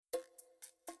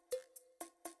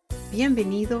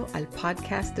Bienvenido al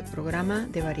podcast del programa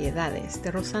de variedades de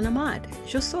Rosana Mad.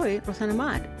 Yo soy Rosana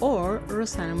Mad o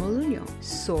Rosana Moduño.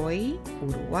 Soy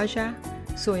uruguaya,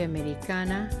 soy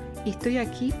americana y estoy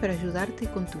aquí para ayudarte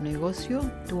con tu negocio,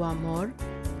 tu amor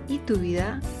y tu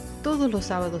vida todos los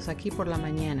sábados aquí por la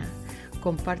mañana.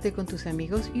 Comparte con tus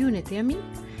amigos y únete a mí.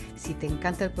 Si te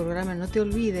encanta el programa, no te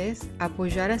olvides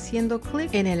apoyar haciendo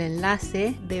clic en el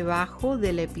enlace debajo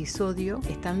del episodio.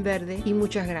 Está en verde y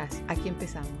muchas gracias. Aquí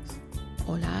empezamos.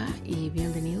 Hola y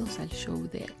bienvenidos al show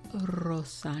de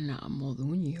Rosana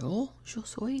Moduño. Yo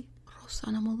soy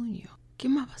Rosana Moduño. ¿Qué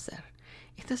más va a ser?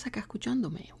 ¿Estás acá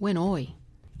escuchándome? Bueno, hoy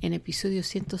en episodio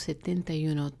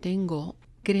 171 tengo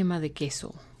crema de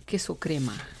queso. Queso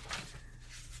crema.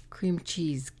 Cream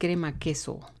cheese, crema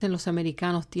queso. Los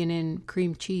americanos tienen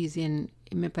cream cheese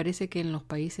y me parece que en los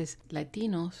países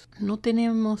latinos no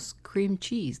tenemos cream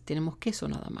cheese, tenemos queso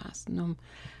nada más. No,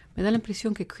 me da la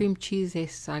impresión que cream cheese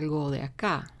es algo de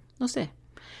acá, no sé.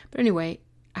 Pero anyway,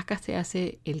 acá se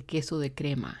hace el queso de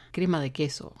crema de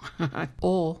queso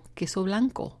o queso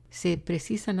blanco. Se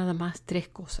precisa nada más 3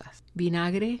 cosas: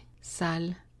 vinagre,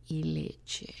 sal y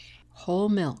leche.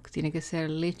 Whole milk, tiene que ser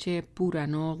leche pura,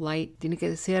 no light, tiene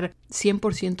que ser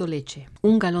 100% leche.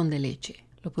 1 galón de leche.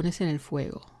 Lo pones en el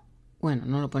fuego. Bueno,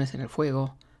 no lo pones en el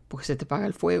fuego porque se te apaga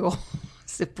el fuego.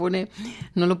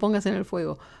 No lo pongas en el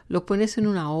fuego. Lo pones en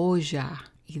una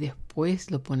olla y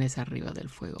después lo pones arriba del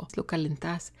fuego. Lo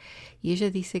calentás y ella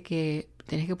dice que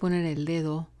tenés que poner el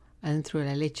dedo adentro de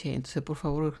la leche. Entonces, por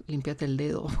favor, limpiate el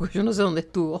dedo, porque yo no sé dónde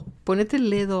estuvo. Ponete el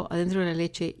dedo adentro de la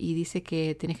leche y dice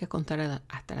que tenés que contar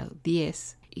hasta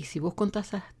 10. Y si vos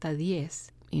contás hasta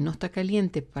 10 y no está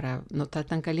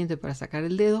tan caliente para sacar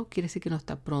el dedo, quiere decir que no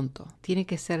está pronto. Tiene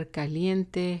que ser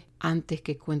caliente antes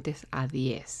que cuentes a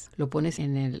 10. Lo pones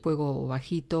en el fuego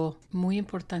bajito. Muy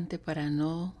importante para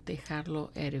no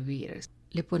dejarlo hervir.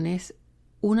 Le pones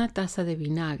 1 taza de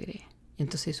vinagre.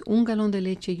 Entonces 1 galón de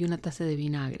leche y 1 taza de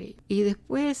vinagre. Y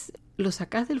después lo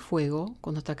sacas del fuego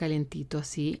cuando está calentito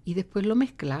así. Y después lo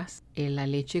mezclas la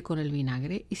leche con el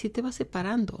vinagre y se te va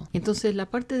separando. Entonces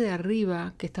la parte de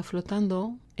arriba que está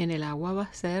flotando en el agua va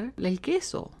a ser el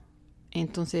queso.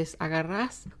 Entonces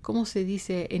agarrás, ¿cómo se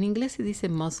dice? En inglés se dice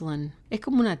muslin. Es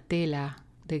como una tela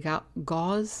de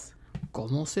gauze.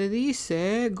 ¿Cómo se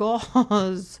dice?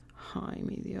 Gauze. Ay,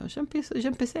 mi Dios, ya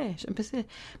empecé.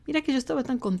 Mira que yo estaba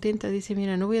tan contenta. Dice,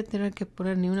 mira, no voy a tener que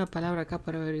poner ni una palabra acá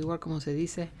para averiguar cómo se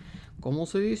dice. ¿Cómo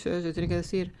se dice? Se tiene que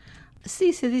decir.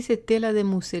 Sí, se dice tela de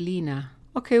muselina.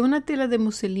 Ok, una tela de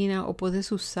muselina, o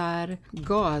puedes usar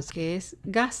gauze, que es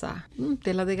gasa.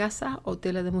 Tela de gasa o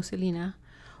tela de muselina.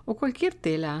 O cualquier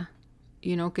tela,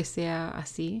 que sea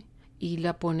así. Y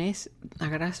la pones,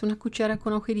 agarras una cuchara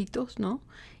con agujeritos, ¿no?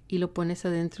 Y lo pones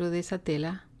adentro de esa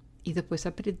tela. Y después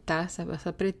vas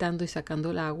apretando y sacando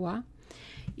el agua.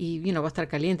 Y va a estar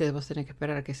caliente, vas a tener que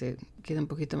esperar a que se quede un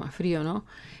poquito más frío, ¿no?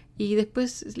 Y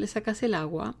después le sacas el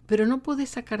agua, pero no puedes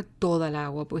sacar toda el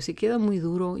agua, porque si queda muy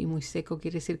duro y muy seco,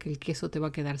 quiere decir que el queso te va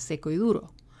a quedar seco y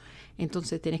duro.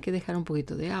 Entonces tenés que dejar un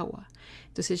poquito de agua.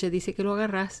 Entonces ella dice que lo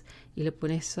agarras y lo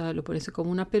pones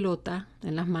como una pelota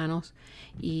en las manos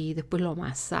y después lo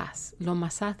amasás. Lo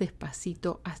amasás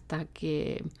despacito hasta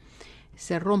que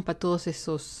se rompa todos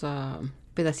esos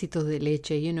pedacitos de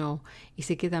leche, y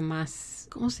se queda más,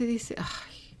 ¿cómo se dice?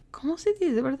 Ay, ¿cómo se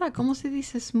dice? De verdad, ¿cómo se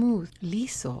dice smooth?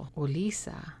 Liso o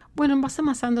lisa. Bueno, vas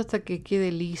amasando hasta que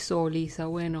quede liso o lisa.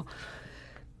 Bueno,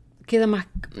 queda más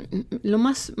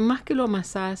que lo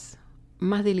amasás,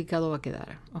 más delicado va a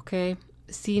quedar, ¿ok?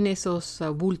 Sin esos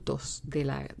bultos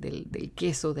del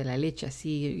queso, de la leche,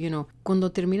 así,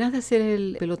 Cuando terminas de hacer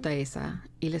el pelota esa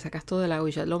y le sacas toda la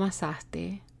olla, lo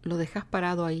amasaste, lo dejas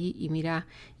parado ahí y mira,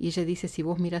 y ella dice, si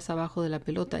vos miras abajo de la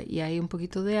pelota y hay un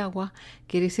poquito de agua,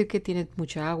 quiere decir que tiene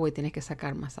mucha agua y tenés que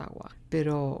sacar más agua.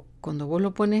 Pero cuando vos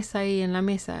lo pones ahí en la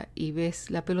mesa y ves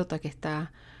la pelota que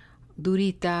está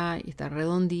durita y está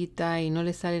redondita y no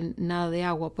le sale nada de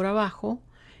agua por abajo,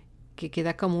 que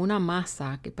queda como una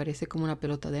masa, que parece como una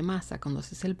pelota de masa cuando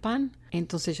haces el pan,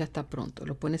 entonces ya está pronto.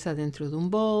 Lo pones adentro de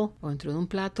un bowl o dentro de un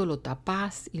plato, lo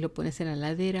tapas y lo pones en la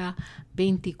heladera.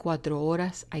 24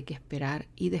 horas hay que esperar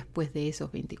y después de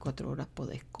esos 24 horas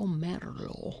podés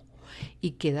comerlo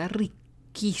y queda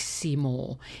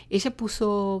riquísimo. Ella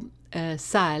puso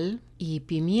sal y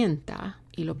pimienta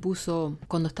y lo puso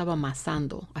cuando estaba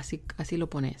amasando, así lo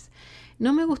pones.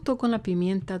 No me gustó con la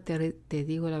pimienta, te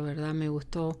digo la verdad, me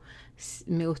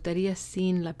gustaría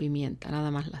sin la pimienta, nada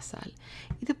más la sal.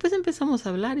 Y después empezamos a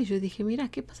hablar y yo dije, mira,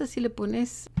 ¿qué pasa si le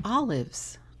pones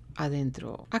olives?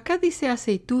 adentro. Acá dice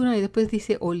aceituna y después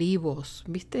dice olivos,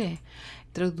 ¿viste?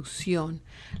 Traducción,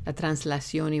 la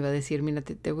translación iba a decir, mira,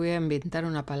 te voy a inventar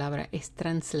una palabra, es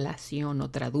translación o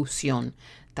traducción,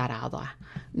 tarada.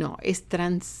 No, es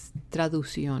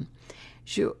traducción.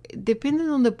 Depende de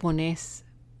dónde pones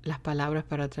las palabras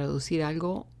para traducir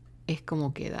algo, es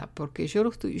como queda, porque yo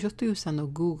estoy usando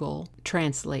Google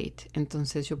Translate,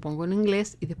 entonces yo pongo en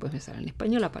inglés y después me sale en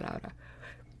español la palabra.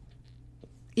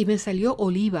 Y me salió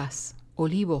olivos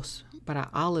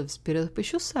para olives, pero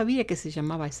después yo sabía que se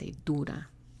llamaba aceituna.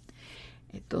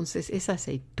 Entonces es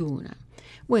aceituna.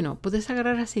 Bueno, puedes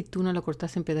agarrar aceituna, lo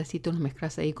cortas en pedacitos, lo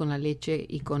mezclas ahí con la leche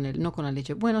y no con la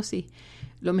leche. Bueno, sí,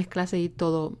 lo mezclas ahí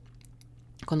todo.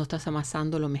 Cuando estás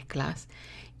amasando lo mezclas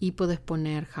y puedes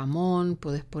poner jamón,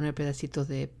 puedes poner pedacitos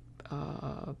de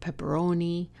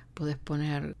pepperoni, puedes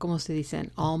poner, ¿cómo se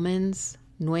dicen? Almonds,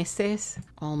 nueces,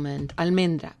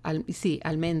 almendras,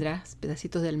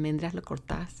 pedacitos de almendras, lo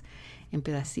cortas en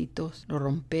pedacitos, lo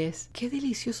rompes. Qué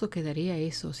delicioso quedaría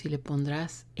eso si le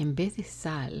pondrás, en vez de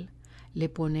sal, le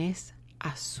pones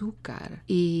azúcar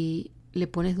y le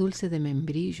pones dulce de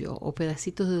membrillo o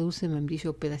pedacitos de dulce de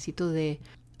membrillo o pedacitos de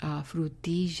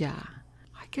frutilla.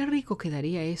 Ay, qué rico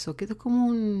quedaría eso. Queda como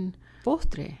un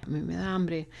postre. Me da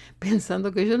hambre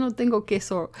pensando que yo no tengo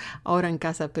queso ahora en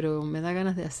casa, pero me da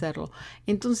ganas de hacerlo.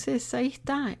 Entonces ahí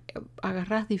está.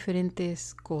 Agarras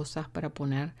diferentes cosas para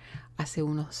poner. Hace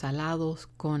unos salados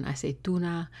con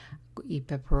aceituna y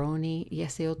pepperoni y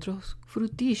hace otros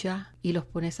frutilla y los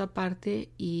pones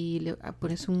aparte y le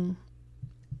pones un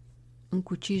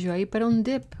cuchillo ahí para un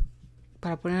dip,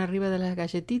 para poner arriba de las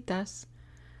galletitas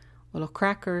o los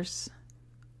crackers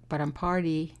para un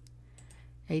party.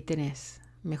 Ahí tenés,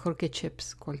 mejor que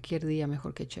chips, cualquier día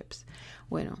mejor que chips.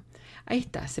 Bueno, ahí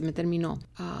está, se me terminó.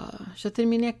 Ya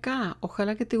terminé acá,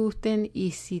 ojalá que te gusten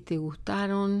y si te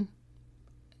gustaron,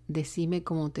 decime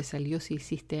cómo te salió, si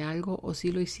hiciste algo o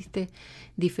si lo hiciste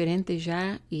diferente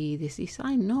ya y decís,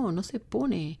 ay no se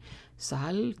pone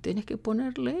sal, tienes que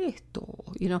ponerle esto.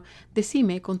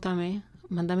 Decime, contame,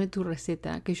 mándame tu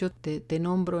receta que yo te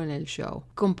nombro en el show.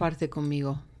 Comparte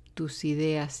conmigo tus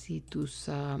ideas y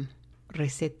tus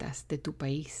recetas de tu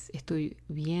país. Estoy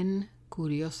bien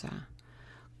curiosa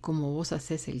cómo vos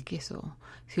haces el queso.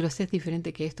 Si lo haces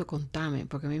diferente que esto, contame,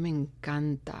 porque a mí me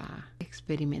encanta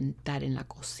experimentar en la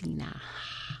cocina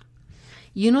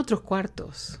y en otros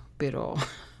cuartos, pero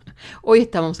hoy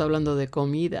estamos hablando de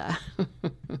comida.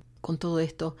 Con todo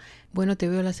esto, bueno, te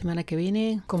veo la semana que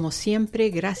viene. Como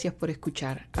siempre, gracias por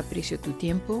escuchar. Aprecio tu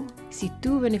tiempo. Si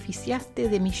tú beneficiaste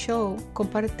de mi show,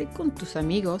 comparte con tus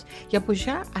amigos y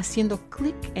apoya haciendo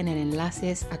clic en el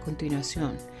enlace a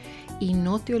continuación. Y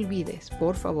no te olvides,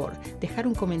 por favor, dejar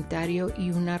un comentario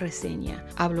y una reseña.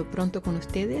 Hablo pronto con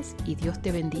ustedes y Dios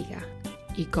te bendiga.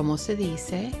 Y como se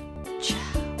dice,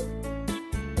 chao.